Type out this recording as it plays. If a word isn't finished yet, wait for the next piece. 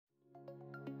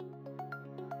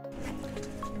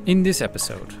In this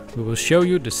episode, we will show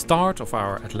you the start of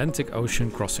our Atlantic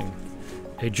Ocean crossing.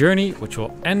 A journey which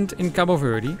will end in Cabo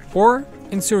Verde or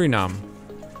in Suriname.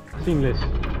 Seamless.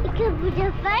 Ik heb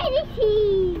de veilig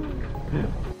zien.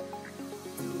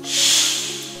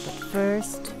 But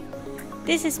first,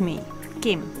 this is me,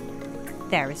 Kim.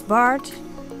 There is Bart,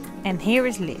 and here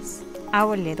is Liz,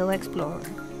 our little explorer.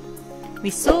 We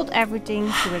sold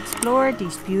everything to explore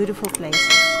these beautiful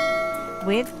places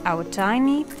with our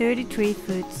tiny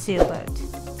 33-foot sailboat,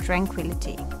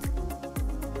 Tranquillity.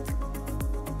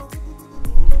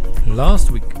 Last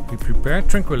week we prepared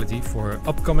Tranquillity for her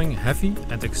upcoming heavy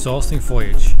and exhausting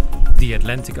voyage, the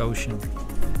Atlantic Ocean.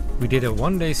 We did a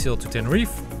one-day sail to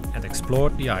Tenerife and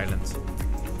explored the island.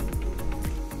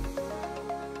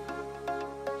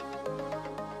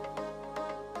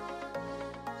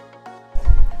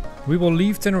 We will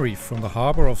leave Tenerife from the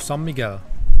harbour of San Miguel.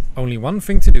 Only one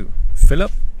thing to do: fill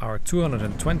up our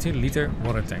 220-litre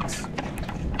water tanks.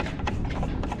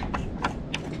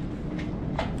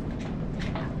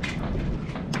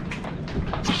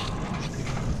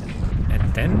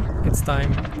 And then it's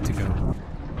time to go.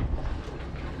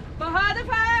 Behouden!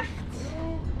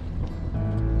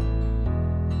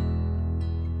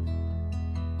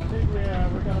 I think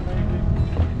we're gonna make it.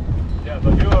 Yeah,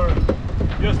 but you're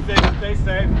just stay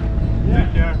safe. Yeah.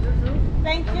 Take care. You too.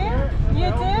 Thank you. You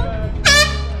too.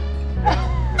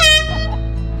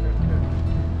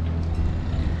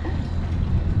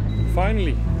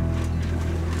 Finally,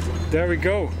 there we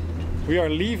go. We are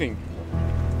leaving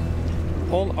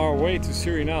on our way to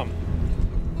Suriname.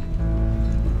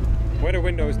 Weather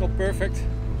window is not perfect,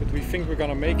 but we think we're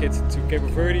gonna make it to Cabo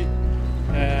Verde.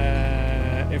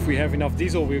 If we have enough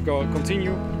diesel, we'll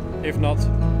continue. If not,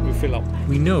 we'll fill up.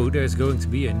 We know there's going to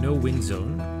be a no-wind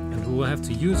zone, and we will have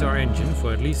to use our engine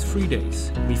for at least 3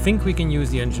 days. We think we can use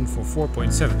the engine for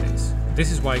 4.7 days.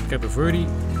 This is why Cabo Verde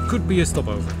could be a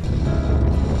stopover.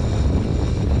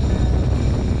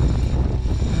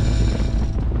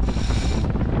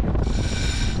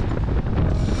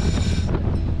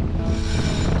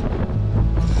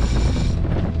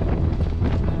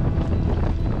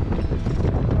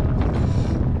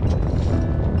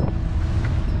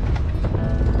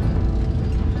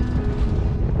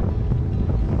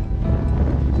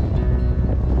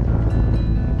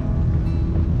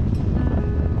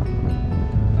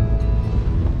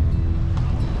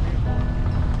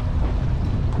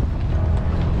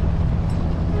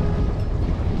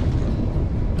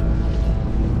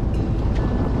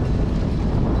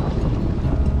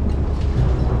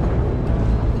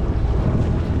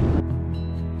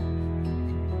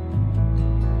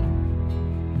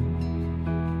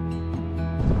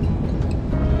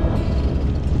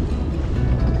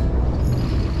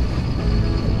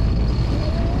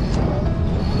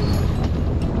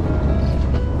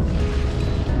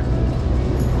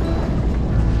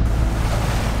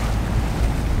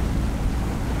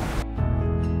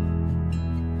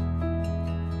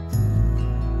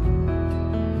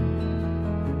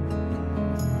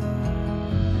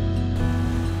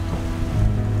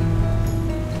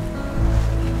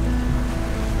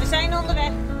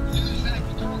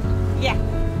 Ja.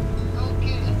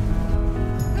 Oké.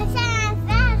 We zijn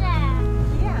verder.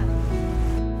 Ja.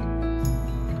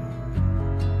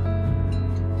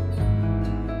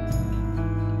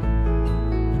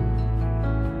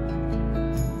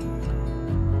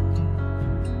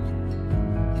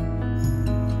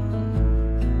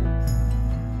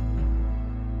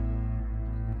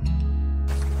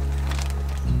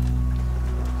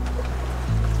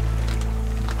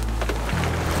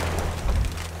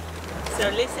 So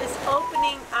Liz is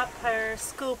opening up her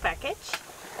school package.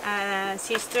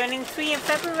 She's turning 3 in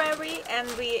February, and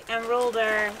we enrolled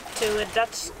her to a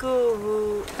Dutch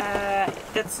school.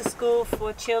 That's a school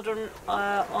for children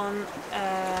on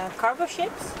cargo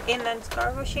ships, inland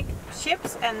cargo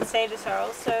ships, and sailors are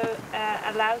also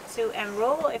allowed to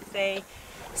enroll if they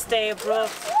stay abroad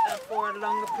for a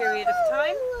longer period of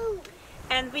time.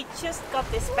 And we just got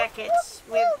this package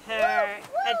with her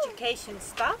education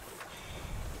stuff.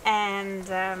 And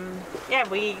yeah,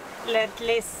 we let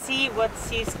Liz see what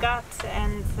she's got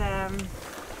and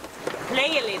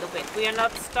play a little bit. We are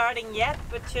not starting yet,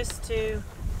 but just to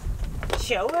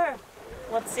show her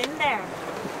what's in there.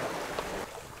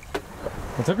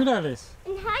 Wat heb je daar, Liz?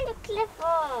 Een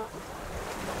handclipper.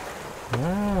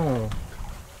 Wow.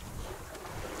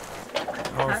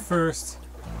 Our first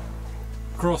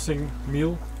crossing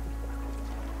meal.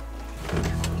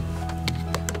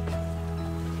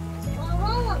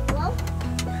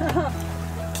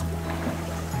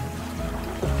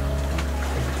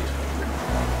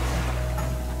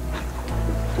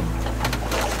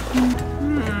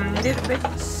 a little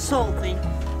bit salty.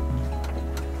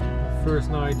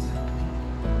 First night,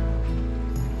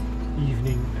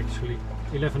 evening actually,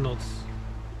 11 knots,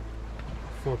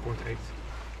 4.8.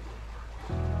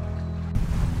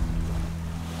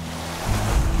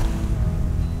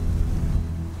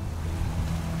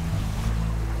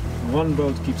 One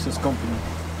boat keeps us company.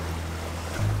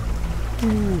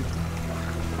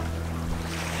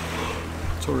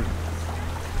 Sorry.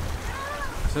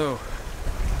 So,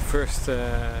 first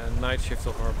night shift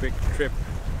of our big trip,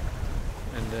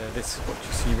 and this is what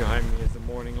you see behind me is the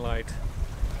morning light.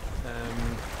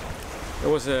 It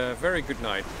was a very good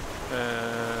night,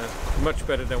 much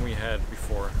better than we had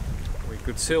before. We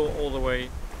could sail all the way.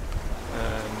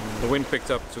 The wind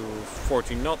picked up to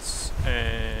 14 knots,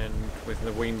 and with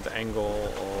the wind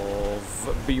angle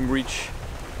of beam reach,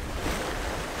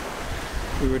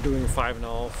 we were doing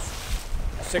 5.5,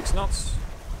 6 knots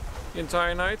the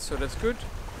entire night, so that's good.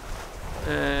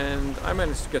 And I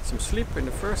managed to get some sleep in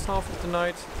the first half of the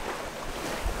night,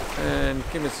 and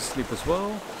Kim is asleep as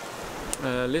well.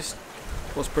 Liz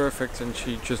was perfect and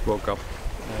she just woke up.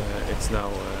 It's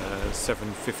now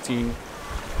 7:15,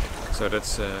 so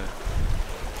that's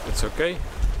okay.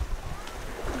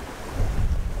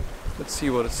 Let's see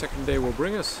what the second day will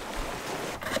bring us.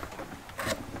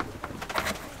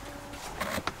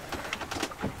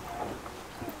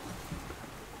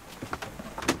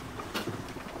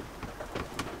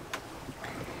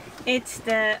 It's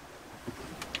the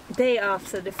day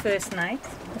after the first night.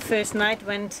 The first night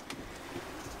went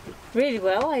really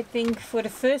well. I think for the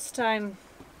first time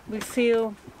we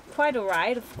feel quite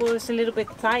alright. Of course a little bit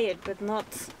tired, but not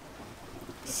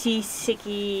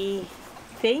seasicky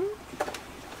thing.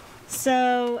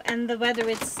 So, and the weather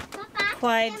is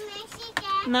quite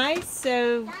nice,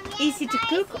 so easy to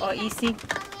cook, or easy.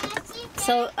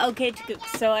 So okay to cook.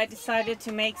 So I decided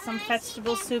to make some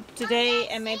vegetable soup today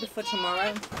and maybe for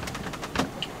tomorrow.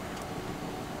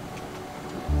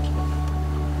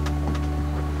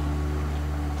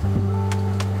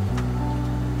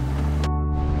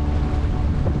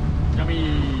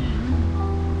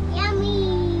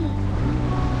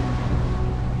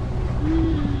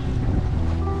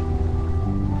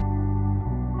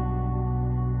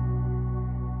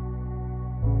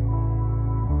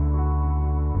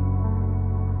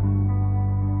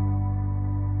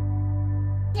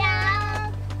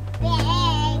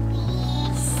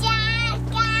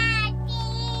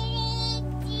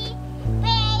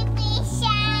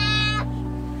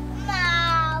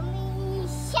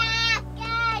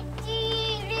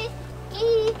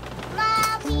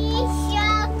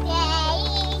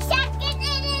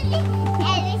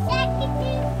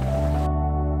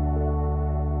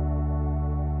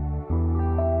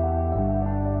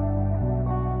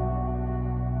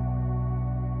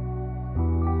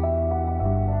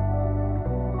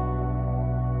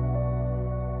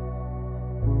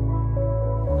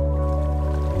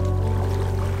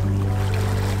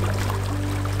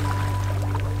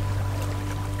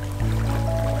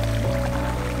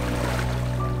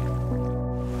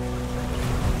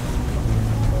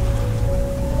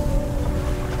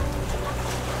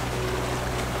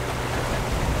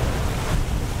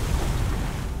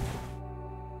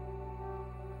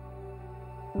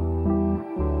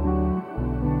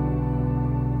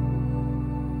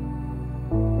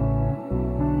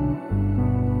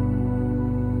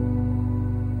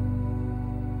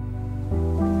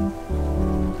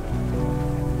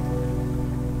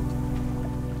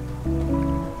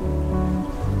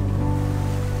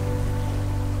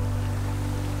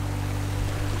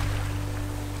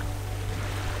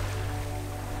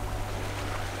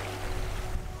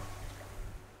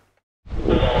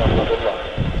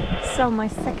 So my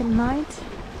second night,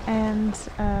 and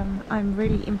I'm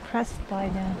really impressed by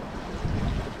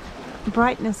the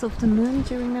brightness of the moon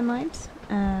during the night.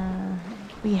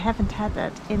 We haven't had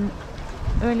that in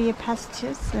earlier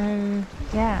passages, so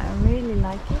yeah, I really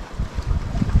like it.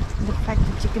 The fact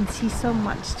that you can see so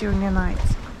much during the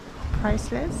night,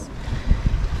 priceless.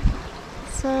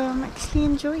 So I'm actually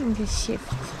enjoying this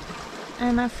shift,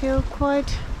 and I feel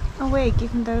quite awake,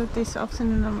 even though this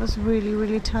afternoon I was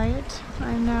really tired.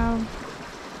 I now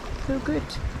feel good.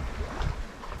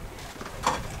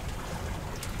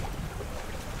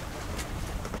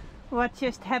 What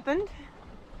just happened?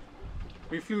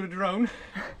 We flew the drone.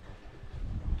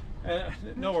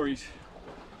 No worries.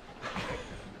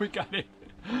 We got it.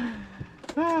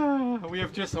 We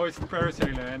have just hoisted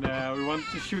Parasailor, and we wanted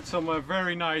to shoot some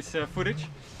very nice footage.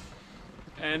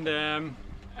 And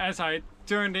as I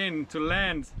turned in to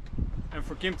land and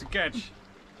for Kim to catch,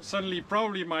 suddenly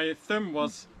probably my thumb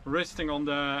was resting on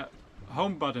the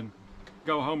home button,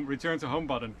 go home, return to home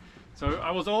button. So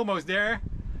I was almost there,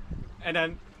 and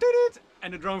then toot,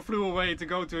 and the drone flew away to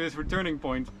go to his returning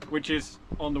point, which is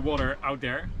on the water out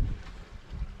there.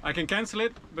 I can cancel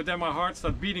it, but then my heart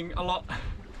started beating a lot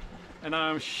and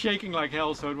I'm shaking like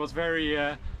hell, so it was very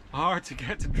hard to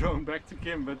get the drone back to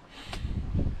Kim. But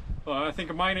I think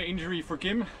a minor injury for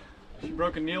Kim. She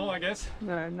broke a nail, I guess.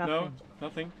 No, nothing. No,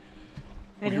 nothing.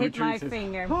 It hit my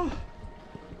finger.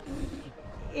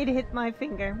 It hit my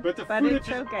finger. But the footage it's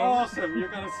okay. is awesome. You're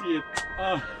gonna see it.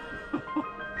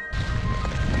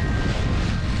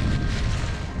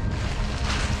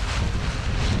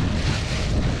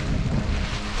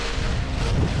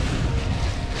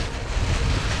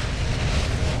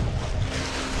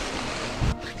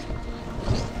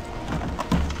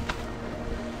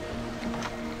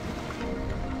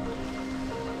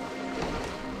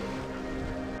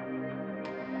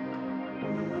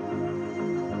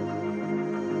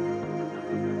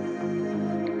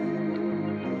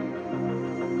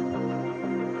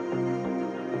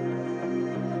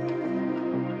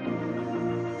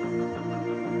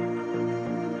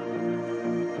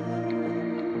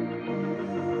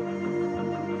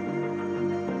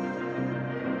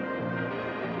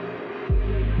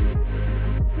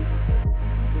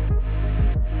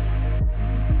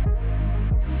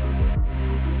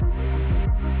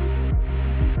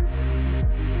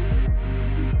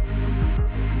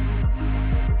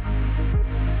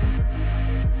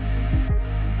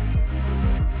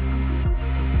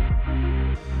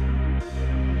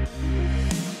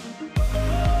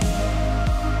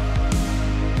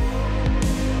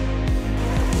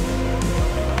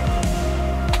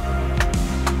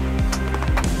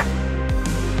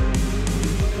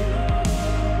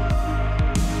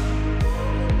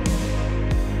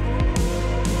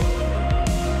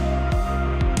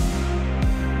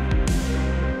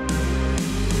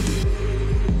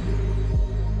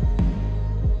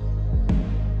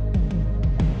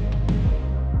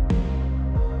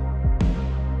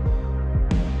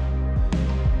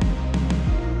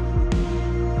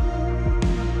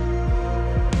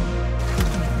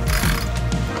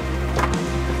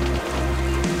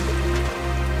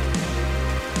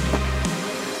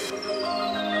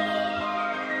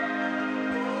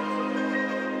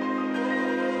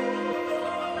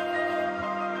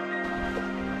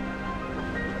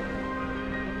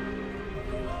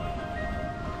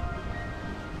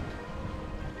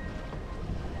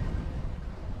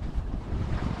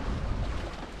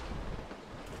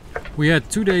 We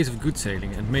had 2 days of good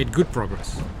sailing and made good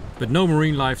progress, but no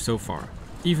marine life so far,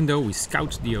 even though we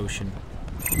scouted the ocean.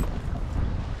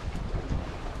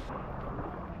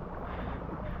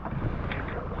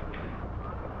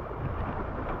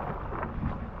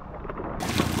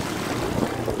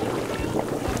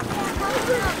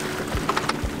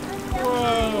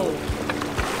 Whoa!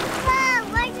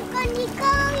 Wow, waar kan die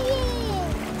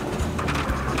gooien?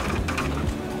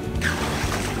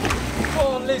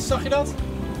 Oh, Liz, zag je dat?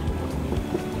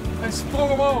 Hij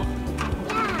sprong omhoog.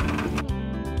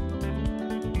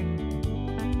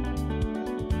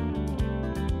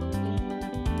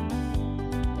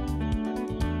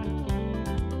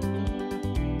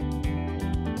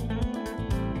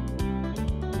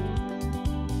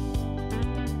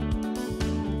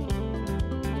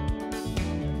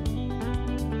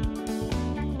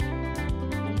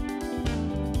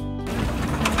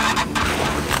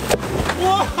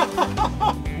 Ja.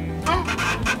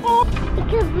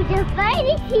 Ik heb de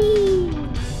veilig zien.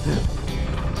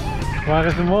 Waar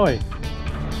is het mooi?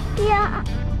 Ja.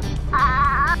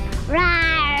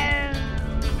 Raar.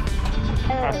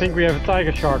 I think we have a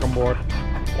tiger shark on board.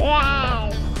 Raar.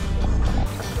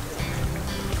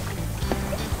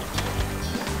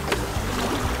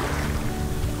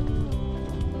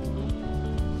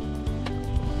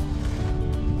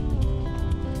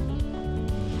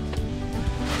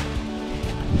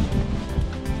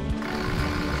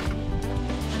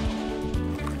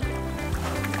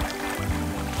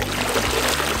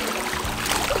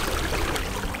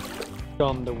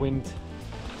 On the wind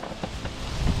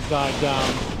died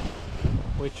down,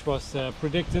 which was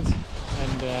predicted,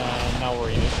 and now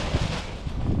we're in it.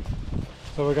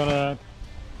 So we're gonna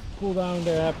cool down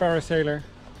the Parasailor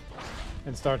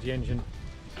and start the engine.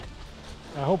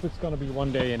 I hope it's gonna be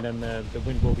one day and then the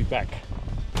wind will be back.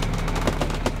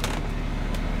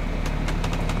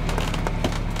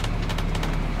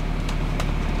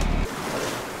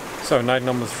 So night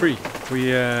number 3.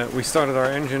 We started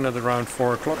our engine at around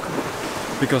 4 o'clock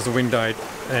because the wind died,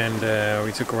 and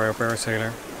we took away our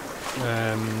Parasailor.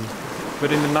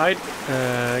 But in the night,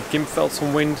 Kim felt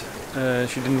some wind.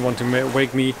 She didn't want to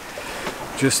wake me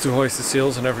just to hoist the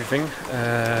sails and everything,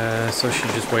 so she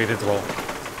just waited. Well,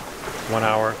 1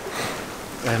 hour,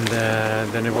 and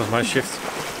then it was my shift.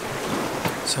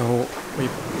 So we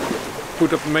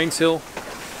put up the mainsail,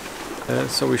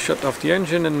 so we shut off the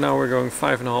engine, and now we're going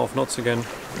 5.5 knots again.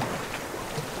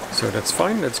 So that's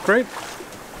fine, that's great.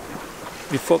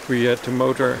 We thought we had to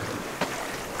motor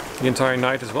the entire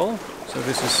night as well, so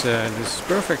this is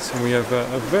perfect. And we have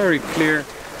a very clear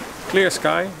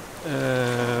sky,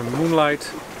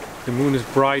 moonlight. The moon is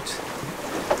bright.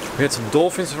 We had some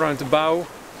dolphins around the bow,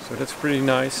 so that's pretty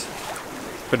nice.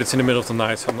 But it's in the middle of the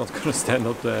night, so I'm not going to stand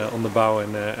up on the bow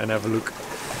and have a look.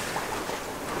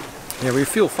 Yeah, we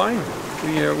feel fine.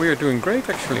 We are doing great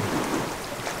actually.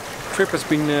 The trip has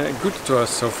been good to us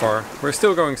so far. We're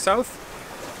still going south.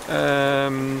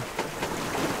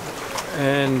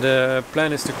 And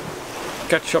plan is to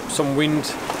catch up some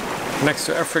wind next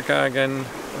to Africa again.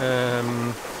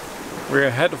 We're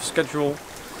ahead of schedule,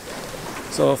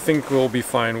 so I think we'll be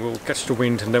fine. We'll catch the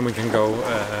wind and then we can go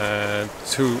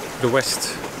to the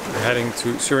west. We're heading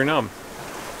to Suriname,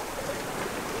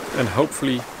 and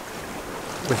hopefully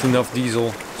with enough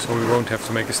diesel so we won't have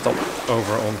to make a stop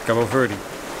over on Cabo Verde.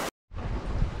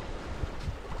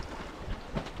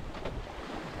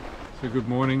 So good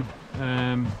morning.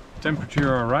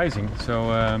 Temperature are rising,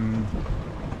 so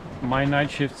my night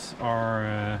shifts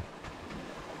are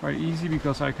quite easy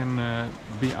because I can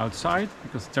be outside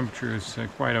because the temperature is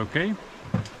quite okay.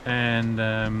 And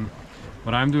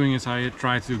what I'm doing is I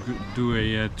try to do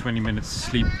a 20-minute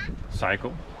sleep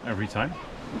cycle every time,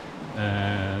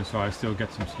 so I still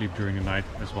get some sleep during the night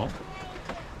as well.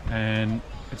 And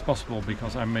it's possible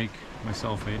because I make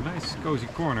myself a nice cozy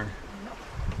corner.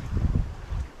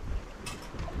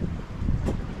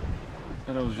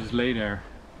 And I will just lay there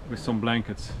with some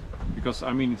blankets, because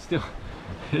I mean it's still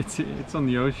it's on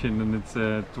the ocean and it's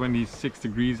 26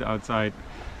 degrees outside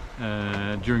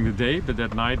during the day, but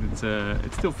at night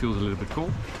it still feels a little bit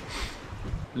cold.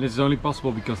 And this is only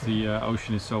possible because the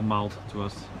ocean is so mild to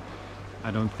us.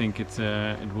 I don't think it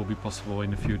will be possible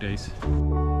in a few days.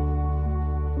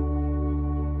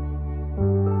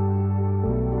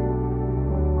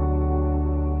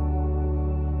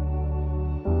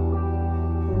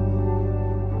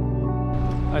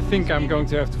 I think I'm going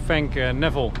to have to thank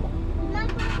Neville,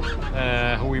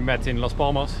 who we met in Las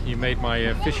Palmas. He made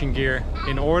my fishing gear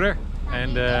in order,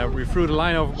 and we threw the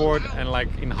line overboard, and like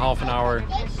in half an hour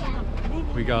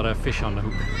we got a fish on the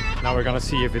hook. Now we're gonna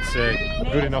see if it's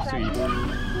good enough to eat.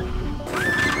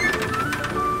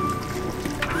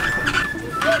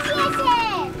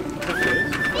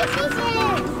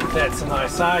 That's a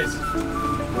nice size.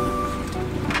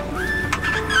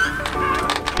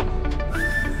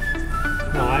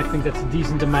 No, I think that's a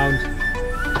decent amount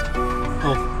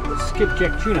of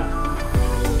skipjack tuna.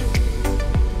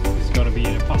 This is gonna be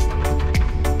in a pasta.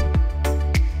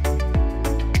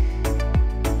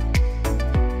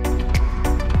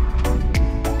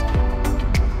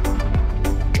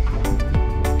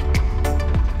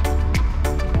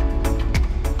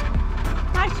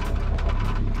 Nice.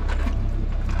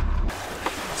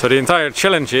 So the entire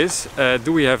challenge is,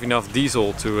 do we have enough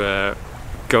diesel to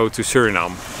go to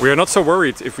Suriname? We are not so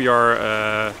worried if we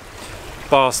are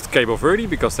past Cabo Verde,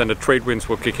 because then the trade winds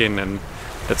will kick in and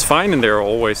that's fine, and they're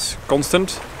always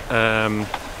constant.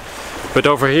 But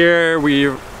over here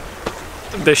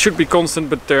they should be constant,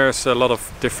 but there's a lot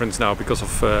of difference now because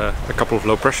of a couple of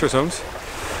low pressure zones.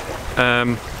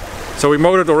 So we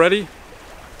motored already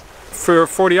for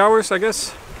 40 hours I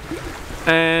guess,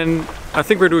 and I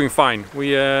think we're doing fine.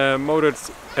 We motored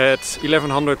at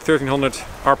 1100, 1300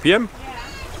 RPM.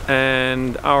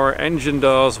 And our engine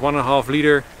does 1.5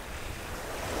 liter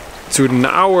to an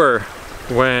hour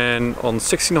when on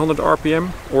 1600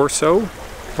 RPM or so,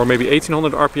 or maybe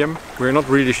 1800 RPM. We're not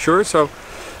really sure, so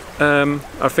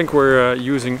I think we're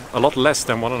using a lot less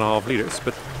than 1.5 liters.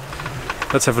 But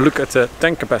let's have a look at the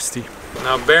tank capacity.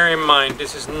 Now bear in mind,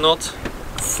 this is not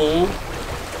full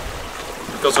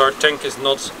because our tank is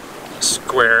not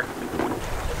square,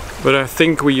 but I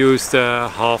think we used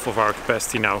half of our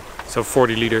capacity now. So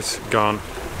 40 liters gone,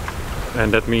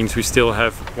 and that means we still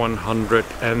have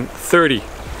 130,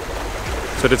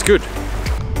 so that's good.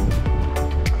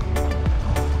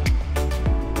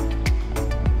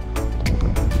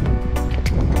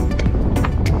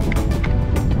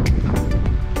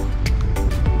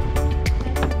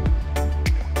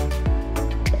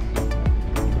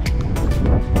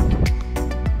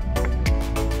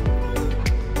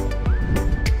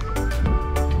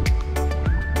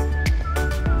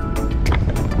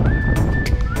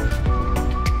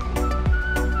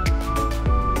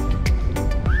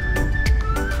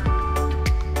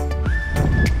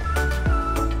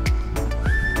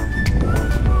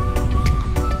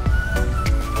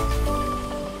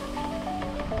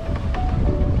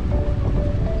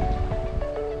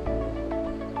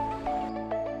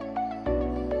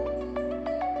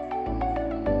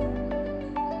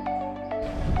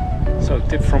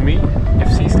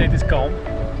 calm.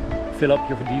 Fill up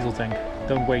your diesel tank.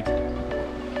 Don't wait.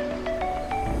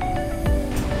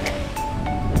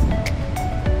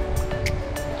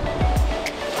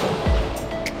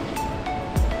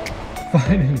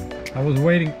 Finally, I was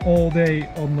waiting all day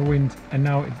on the wind, and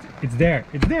now it's there.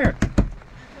 It's there.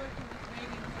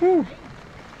 Woo.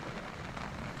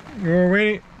 You were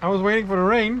waiting. I was waiting for the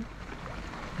rain.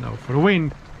 No, for the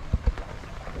wind.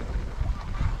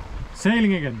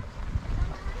 Sailing again.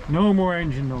 No more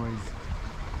engine noise.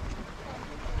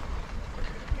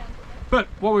 But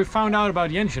what we found out about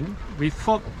the engine, we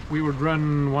thought we would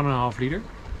run 1.5 liter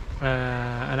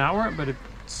an hour, but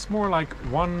it's more like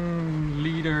 1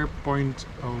 liter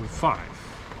 0.05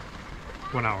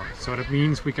 1 hour. So that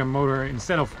means we can motor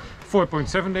instead of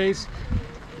 4.7 days,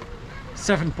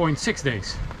 7.6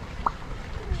 days.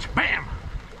 Bam!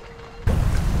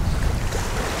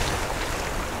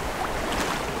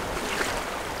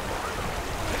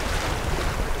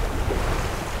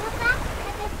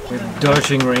 We're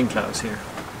dodging rain clouds here.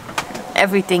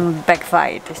 Everything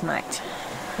backfired this night.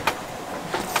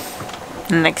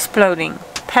 An exploding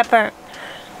pepper.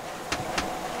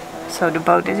 So the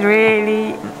boat is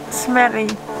really smelly.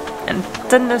 And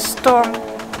thunderstorm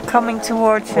coming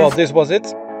towards us. Well, this was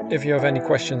it. If you have any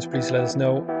questions, please let us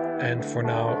know. And for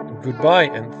now, goodbye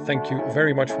and thank you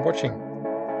very much for watching.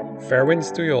 Fair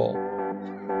winds to you all.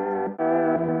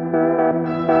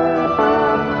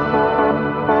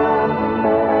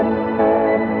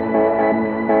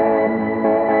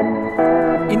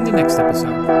 In the next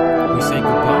episode, we say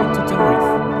goodbye to Tenerife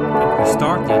and we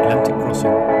start the Atlantic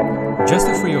crossing. Just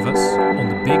the 3 of us on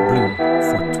the Big Blue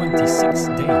for 26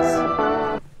 days.